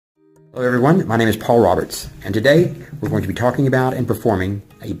Hello everyone, my name is Paul Roberts, and today we're going to be talking about and performing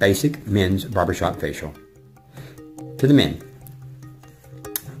a basic men's barbershop facial. To the men,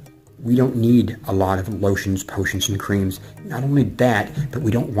 we don't need a lot of lotions, potions, and creams. Not only that, but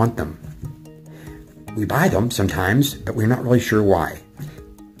we don't want them. We buy them sometimes, but we're not really sure why.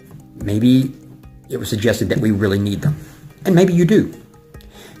 Maybe it was suggested that we really need them, and maybe you do.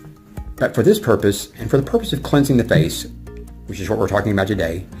 But for this purpose, and for the purpose of cleansing the face, which is what we're talking about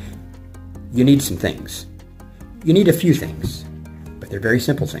today, you need some things. You need a few things, but they're very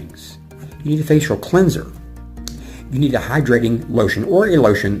simple things. You need a facial cleanser. You need a hydrating lotion or a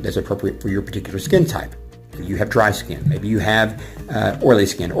lotion that's appropriate for your particular skin type. Maybe you have dry skin, maybe you have oily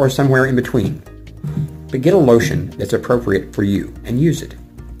skin, or somewhere in between. But get a lotion that's appropriate for you and use it.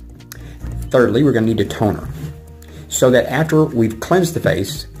 Thirdly, we're going to need a toner so that after we've cleansed the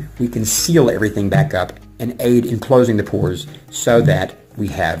face, we can seal everything back up and aid in closing the pores so that we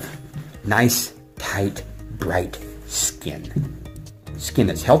have nice, tight, bright skin. Skin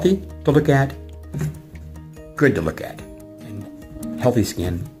that's healthy to look at, good to look at. And healthy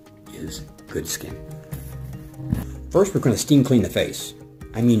skin is good skin. First, we're going to steam clean the face.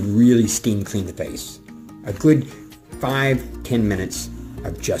 I mean really steam clean the face. A good 5-10 minutes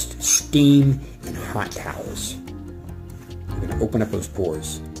of just steam and hot towels. We're going to open up those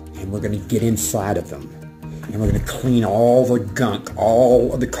pores and we're going to get inside of them. And we're going to clean all the gunk,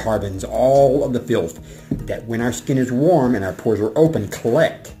 all of the carbons, all of the filth that when our skin is warm and our pores are open,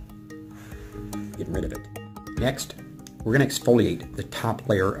 collect. Getting rid of it. Next, we're going to exfoliate the top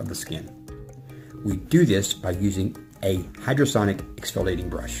layer of the skin. We do this by using a hydrosonic exfoliating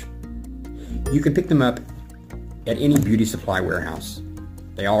brush. You can pick them up at any beauty supply warehouse.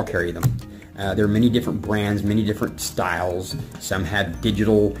 They all carry them. There are many different brands, many different styles. Some have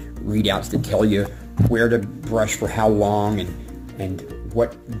digital readouts that tell you where to brush for how long and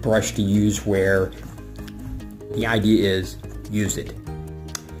what brush to use where. The idea is use it.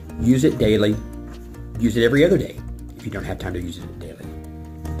 Use it daily. Use it every other day if you don't have time to use it daily.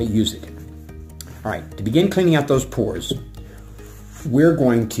 But use it. All right, to begin cleaning out those pores, we're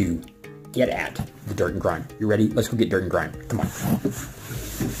going to get at the dirt and grime. You ready? Let's go get dirt and grime. Come on.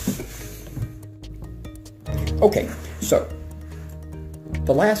 Okay, so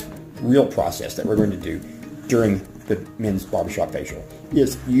the last real process that we're going to do during the men's barbershop facial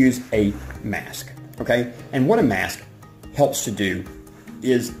is use a mask, okay? And what a mask helps to do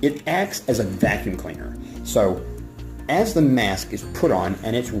is it acts as a vacuum cleaner. So as the mask is put on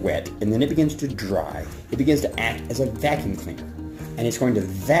and it's wet and then it begins to dry, it begins to act as a vacuum cleaner. And it's going to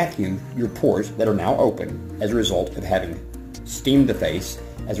vacuum your pores that are now open as a result of having steamed the face,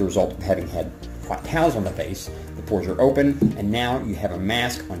 as a result of having had hot towels on the face. The pores are open, and now you have a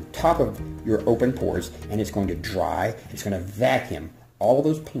mask on top of your open pores, and it's going to dry. It's going to vacuum all of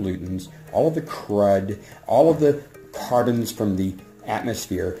those pollutants, all of the crud, all of the carbons from the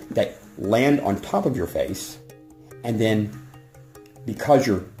atmosphere that land on top of your face. And then, because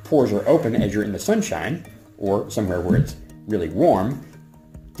your pores are open as you're in the sunshine, or somewhere where it's really warm,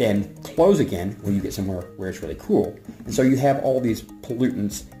 then close again when you get somewhere where it's really cool. And so you have all these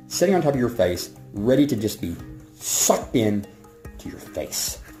pollutants sitting on top of your face, ready to just be sucked in to your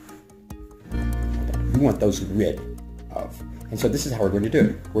face. You want those rid of. And so this is how we're going to do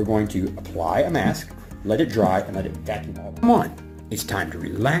it. We're going to apply a mask, let it dry, and let it vacuum all. Come on, it's time to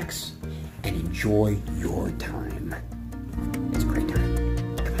relax and enjoy your time.